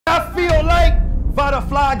I feel like Vada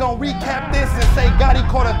gonna recap this and say Gotti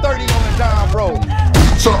caught a 30 on the John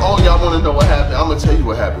Road. So all y'all wanna know what happened? I'm gonna tell you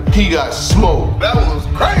what happened. He got smoked. That was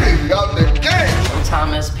crazy out the game.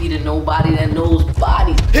 Sometimes SP to nobody that knows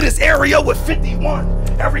body. Hit this area with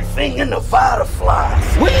 51. Everything in the Vada flies.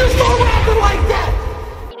 When you start rapping like that?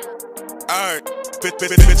 Alright,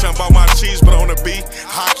 bitch, I'm about my cheese, but on the beat,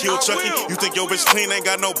 high kill Chucky. You think your bitch clean, ain't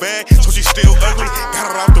got no bag, so she still ugly. Got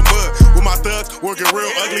her out the mud with my thugs, working real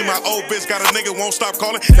ugly. My old bitch got a nigga, won't stop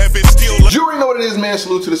calling. That bitch still. You already know what it is, man.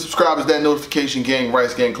 Salute to the subscribers, that notification gang,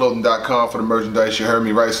 RiceGangClothing.com for the merchandise. You heard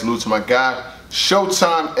me right. Salute to my guy,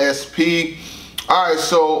 Showtime SP. Alright,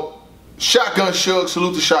 so Shotgun Suge,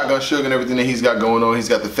 salute to Shotgun Suge and everything that he's got going on. He's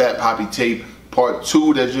got the Fat Poppy tape part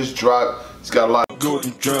 2 that just dropped. He's got a lot of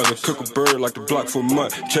golden drugs and cook a bird like the block for a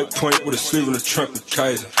month. Checkpoint with a sleeve in the trunk of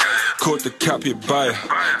Kaiser. Caught the copy buyer.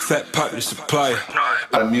 Fat Poppy the supplier.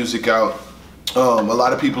 A lot of music out. A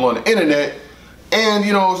lot of people on the internet, and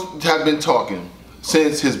you know, have been talking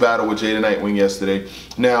since his battle with Jada Nitewing yesterday.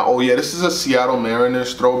 Now, oh yeah, this is a Seattle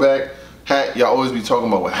Mariners throwback hat. Y'all always be talking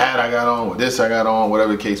about what hat I got on, what this I got on,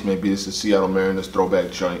 whatever the case may be. This is Seattle Mariners throwback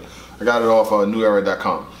joint. I got it off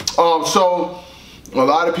newera.com. So a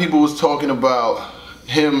lot of people was talking about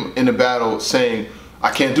him in the battle saying, I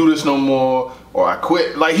can't do this no more, or I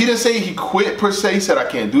quit. Like, he didn't say he quit per se. He said, I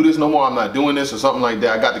can't do this no more, I'm not doing this, or something like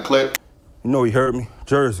that. I got the clip. You know he heard me.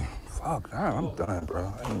 Jersey. Fuck, I'm done,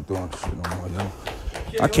 bro. I ain't doing this shit no more, yo.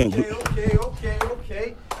 I can't do.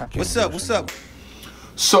 Okay. What's up?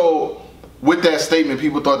 So, with that statement,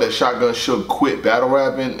 people thought that Shotgun Suge quit battle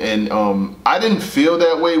rapping, and I didn't feel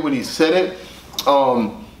that way when he said it.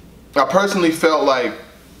 I personally felt like,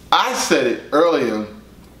 I said it earlier,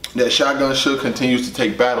 that Shotgun Suge continues to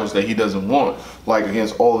take battles that he doesn't want, like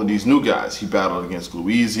against all of these new guys. He battled against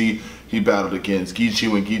Louise, he battled against Geechee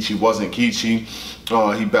when Geechee wasn't Geechee,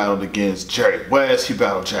 he battled against Jerry West, he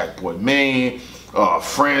battled Jack Boy Maine,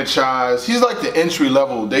 Franchise. He's like the entry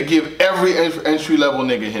level. They give every entry level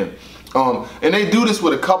nigga him. And they do this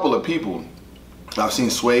with a couple of people. I've seen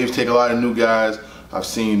Swaves take a lot of new guys. I've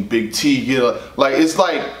seen Big T get a, like, it's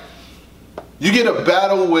like, you get a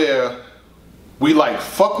battle where we like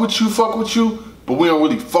fuck with you, but we don't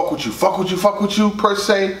really fuck with you per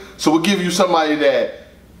se. So we'll give you somebody that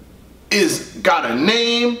is got a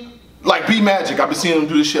name, like B Magic. I've been seeing them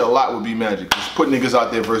do this shit a lot with B Magic. Just put niggas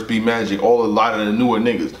out there versus B Magic, a lot of the newer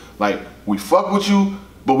niggas. Like, we fuck with you,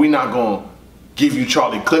 but we not gonna give you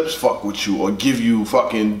Charlie Clips fuck with you, or give you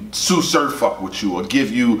fucking Sue Surf fuck with you, or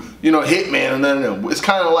give you, you know, Hitman, and none of them. It's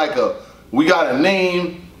kind of like a, we got a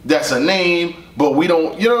name, that's a name, but we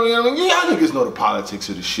don't, you know what I mean? Y'all niggas know the politics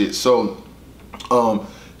of the shit. So,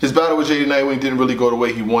 his battle with Jada Nitewing didn't really go the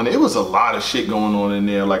way he wanted. It was a lot of shit going on in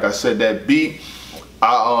there. Like I said, that beat,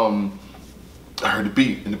 I heard the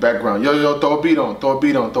beat in the background. Yo, throw a beat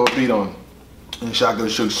on. And Shotgun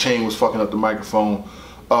Suge's chain was fucking up the microphone.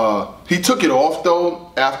 He took it off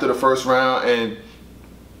though after the first round, and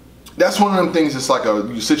that's one of them things. It's like a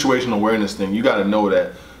situational awareness thing. You got to know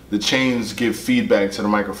that the chains give feedback to the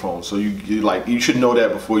microphone, so you should know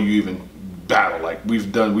that before you even battle. Like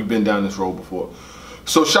we've been down this road before.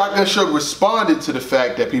 So Shotgun Suge responded to the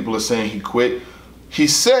fact that people are saying he quit. He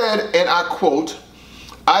said, and I quote,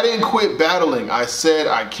 "I didn't quit battling. I said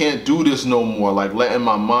I can't do this no more, like letting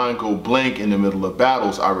my mind go blank in the middle of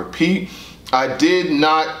battles. I repeat, I did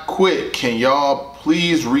not quit. Can y'all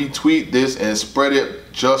please retweet this and spread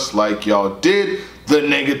it just like y'all did the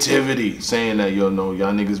negativity?" Saying that, yo, no,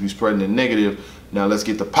 y'all niggas be spreading the negative. Now let's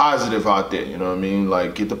get the positive out there, you know what I mean?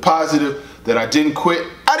 Like, get the positive that I didn't quit.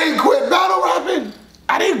 I didn't quit battle rapping.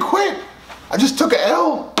 I didn't quit. I just took an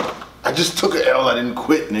L. I just took an L. I didn't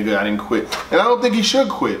quit, nigga. I didn't quit. And I don't think he should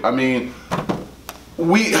quit. I mean,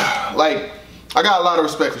 I got a lot of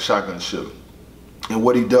respect for Shotgun Suge and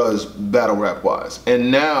what he does battle rap wise.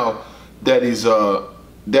 And now that he's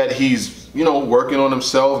you know, working on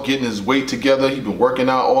himself, getting his weight together, he's been working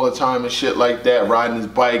out all the time and shit like that, riding his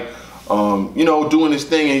bike, you know, doing his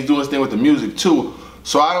thing, and he's doing his thing with the music too.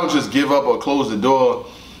 So I don't just give up or close the door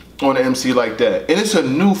on an MC like that. And it's a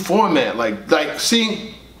new format. Like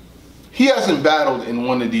see, he hasn't battled in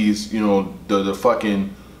one of these, you know, the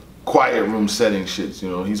fucking quiet room setting shits, you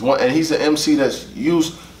know. He's an MC that's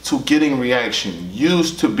used to getting reaction,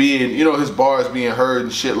 used to being, you know, his bars being heard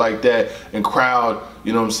and shit like that, and crowd,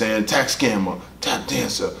 you know what I'm saying, tax scammer, tap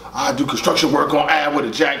dancer, I do construction work on ad with a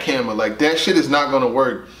jackhammer. Like, that shit is not gonna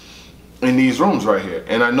work in these rooms right here.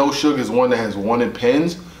 And I know Suge is one that has wanted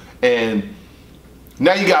pins, and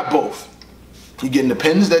now you got both. You're getting the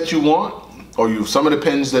pins that you want, or some of the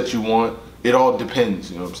pins that you want. It all depends,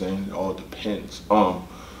 you know what I'm saying? It all depends.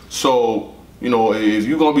 So you know, if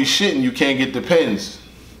you're gonna be shitting, you can't get the pens.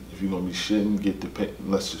 If you're gonna be shitting, get the pen.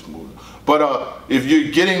 Let's just move. But if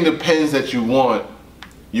you're getting the pens that you want,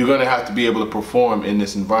 you're gonna have to be able to perform in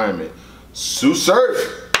this environment.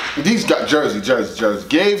 Surf, these got Jersey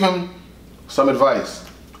gave him some advice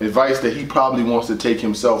that he probably wants to take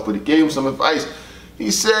himself, but he gave him some advice.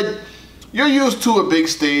 He said, "You're used to a big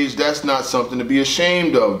stage. That's not something to be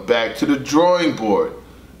ashamed of. Back to the drawing board.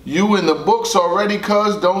 You in the books already,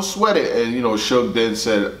 cuz, don't sweat it." And you know, Suge then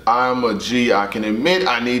said, "I'm a G. I can admit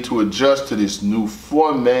I need to adjust to this new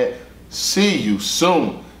format. See you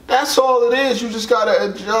soon." That's all it is. You just gotta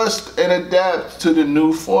adjust and adapt to the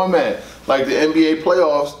new format. Like the NBA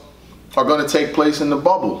playoffs are gonna take place in the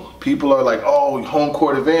bubble. People are like, "Oh, home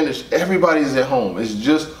court advantage." Everybody's at home. It's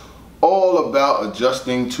just all about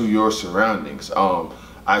adjusting to your surroundings.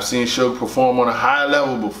 I've seen Suge perform on a high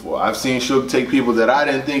level before. I've seen Suge take people that I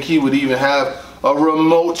didn't think he would even have a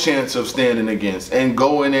remote chance of standing against and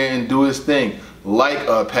go in there and do his thing, like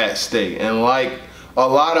Pat Stay and like a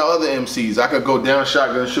lot of other MCs. I could go down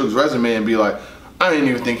Shotgun Suge's resume and be like, I didn't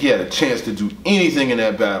even think he had a chance to do anything in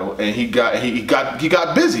that battle, and he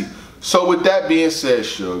got busy. So with that being said,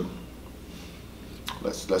 Suge,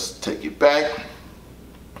 let's take it back.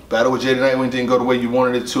 Battle with Nitewing didn't go the way you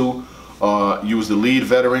wanted it to. You was the lead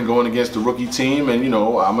veteran going against the rookie team, and you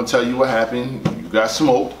know, I'm gonna tell you what happened. You got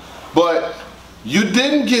smoked, but you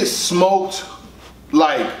didn't get smoked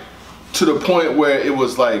like to the point where it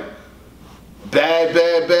was like bad.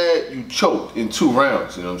 You choked in 2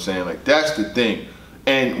 rounds. You know what I'm saying? Like, that's the thing.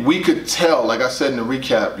 And we could tell, like I said in the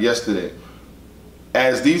recap yesterday,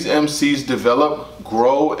 as these MCs develop,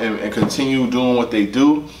 grow, and continue doing what they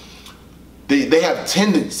do, they have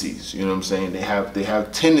tendencies, you know what I'm saying? They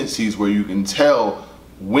have tendencies where you can tell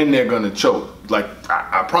when they're gonna choke. Like,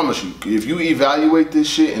 I promise you, if you evaluate this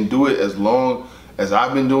shit and do it as long as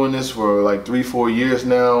I've been doing this for like 3-4 years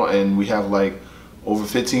now, and we have like over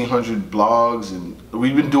 1,500 blogs, and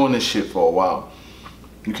we've been doing this shit for a while.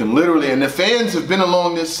 You can literally, and the fans have been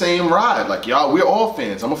along this same ride. Like, y'all, we're all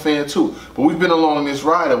fans. I'm a fan too. But we've been along this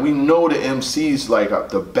ride, and we know the MCs like at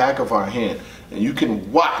the back of our hand. And you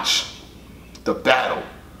can watch the battle.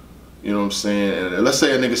 You know what I'm saying? And let's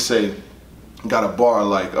say a nigga say, got a bar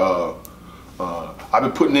like, I've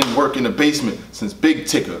been putting in work in the basement since Big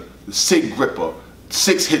Ticker, the Sig Gripper,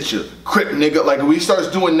 6 hit you, Crip nigga. Like, when he starts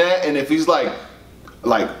doing that, and if he's like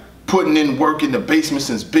putting in work in the basement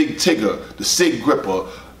since Big Tigger, the Sig Gripper,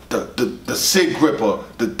 the Sig Gripper,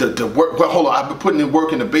 the work. Well, hold on, I've been putting in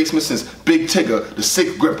work in the basement since Big Tigger, the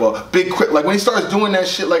Sig Gripper, Big Crip. Like, when he starts doing that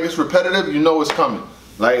shit like it's repetitive, you know it's coming.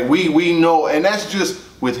 Like, we know, and that's just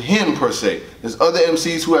with him per se. There's other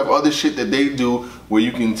MCs who have other shit that they do where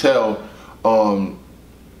you can tell,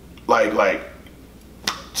 like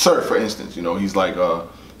Surf, for instance, you know, he's like,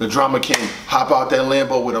 the Drama King, hop out that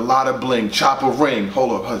Lambo with a lot of bling, chop a ring,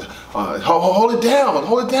 hold it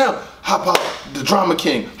down, hop out, the Drama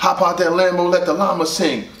King, hop out that Lambo, let the llama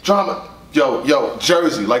sing, drama, yo,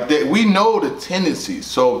 Jersey, like that. We know the tendencies.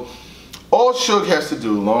 So all Suge has to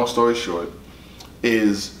do, long story short,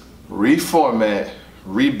 is reformat,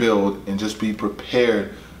 rebuild, and just be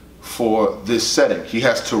prepared for this setting. He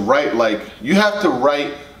has to write like, you have to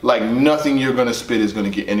write like nothing you're gonna spit is gonna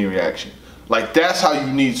get any reaction. Like, that's how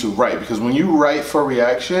you need to write, because when you write for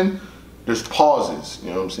reaction, there's pauses, you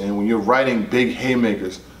know what I'm saying? When you're writing big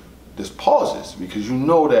haymakers, there's pauses, because you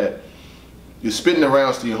know that you're spitting the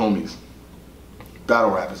rounds to your homies,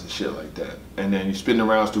 battle rappers and shit like that, and then you're spitting the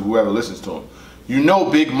rounds to whoever listens to them. You know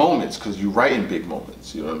big moments, because you write in big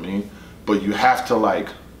moments, you know what I mean? But you have to, like,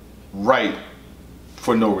 write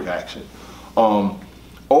for no reaction.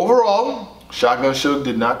 Overall, Shotgun Suge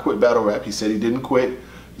did not quit battle rap. He said he didn't quit.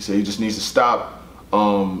 He said he just needs to stop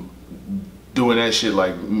doing that shit,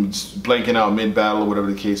 like blanking out mid-battle or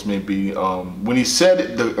whatever the case may be. When he said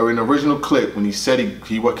it, or in the original clip, when he said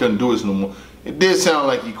he couldn't do this no more, it did sound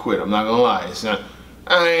like he quit. I'm not gonna lie.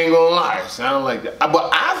 I ain't gonna lie. It sounded like that. But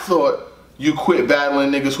I thought you quit battling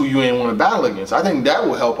niggas who you ain't want to battle against. I think that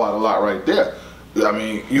will help out a lot right there. I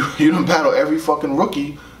mean, you done battle every fucking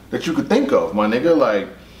rookie that you could think of, my nigga. Like,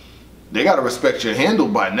 they gotta respect your handle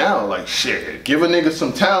by now. Like, shit, give a nigga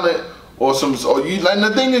some talent or some. Or you, and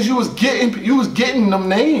the thing is, you was getting them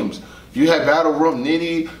names. You had battle Room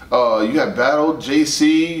Nitty, you had battle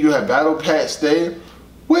JC, you had battle Pat Stay.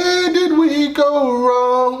 Where did we go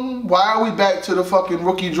wrong? Why are we back to the fucking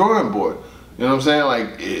rookie drawing board? You know what I'm saying?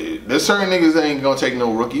 Like, there's certain niggas that ain't gonna take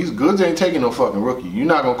no rookies. Goods ain't taking no fucking rookie. You're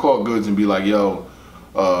not gonna call Goods and be like, yo,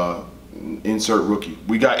 insert rookie.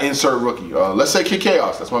 We got insert rookie. Let's say Kid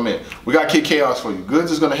Chaos. That's my man. We got Kid Chaos for you.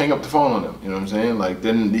 Goods is gonna hang up the phone on him. You know what I'm saying? Like,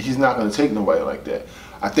 then he's not gonna take nobody like that.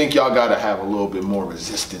 I think y'all gotta have a little bit more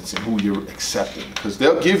resistance in who you're accepting, because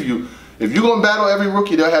they'll give you, if you're gonna battle every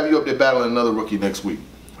rookie, they'll have you up there battling another rookie next week.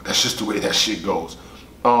 That's just the way that shit goes.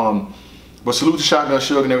 But salute to Shotgun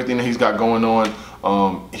Suge and everything that he's got going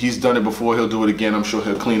on. He's done it before, he'll do it again. I'm sure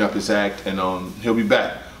he'll clean up his act, and he'll be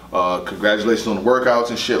back. Congratulations on the workouts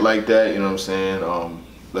and shit like that, you know what I'm saying?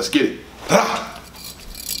 Let's get it.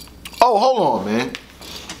 Oh, hold on, man.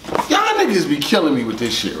 Y'all niggas be killing me with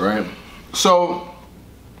this shit, right? So,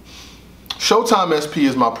 Showtime SP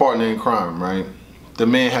is my partner in crime, right? The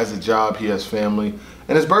man has a job, he has family,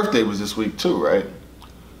 and his birthday was this week too, right?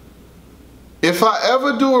 If I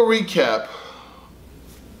ever do a recap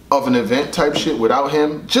of an event type shit without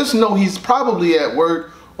him, just know he's probably at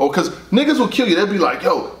work, or because niggas will kill you. They'll be like,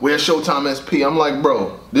 yo, where's Showtime SP? I'm like,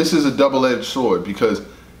 bro, this is a double-edged sword, because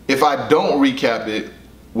if I don't recap it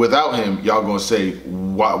without him, y'all gonna say,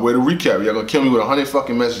 where the recap? Y'all gonna kill me with 100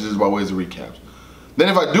 fucking messages about where's the recaps. Then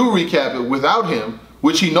if I do recap it without him,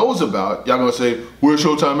 which he knows about, y'all gonna say, where's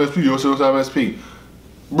Showtime SP? Where's Showtime SP?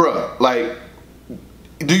 Bruh, like,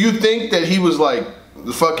 do you think that he was like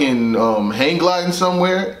fucking hang gliding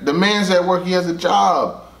somewhere? The man's at work, he has a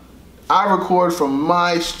job. I record from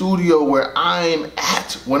my studio where I'm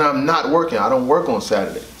at when I'm not working. I don't work on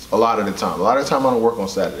Saturdays a lot of the time. A lot of the time I don't work on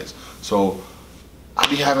Saturdays. So I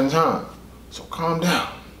be having time. So calm down.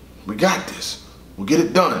 We got this. We'll get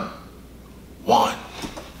it done. One.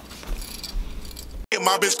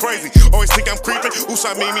 My bitch crazy, always think I'm creeping. Oops,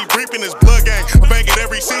 I mean me creeping. It's blood gang, I bang it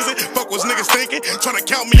every season. Fuck what's niggas thinking, tryna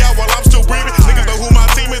count me out while I'm still breathing. Niggas know who my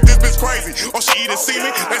team is, this bitch crazy. All she eat is semen,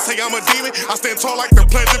 they say I'm a demon. I stand tall like the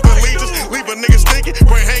Pledge of Allegiance. Leave a niggas thinking,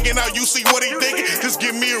 brain hanging out, you see what he thinking. Just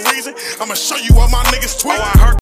give me a reason, I'ma show you all my niggas tweaking.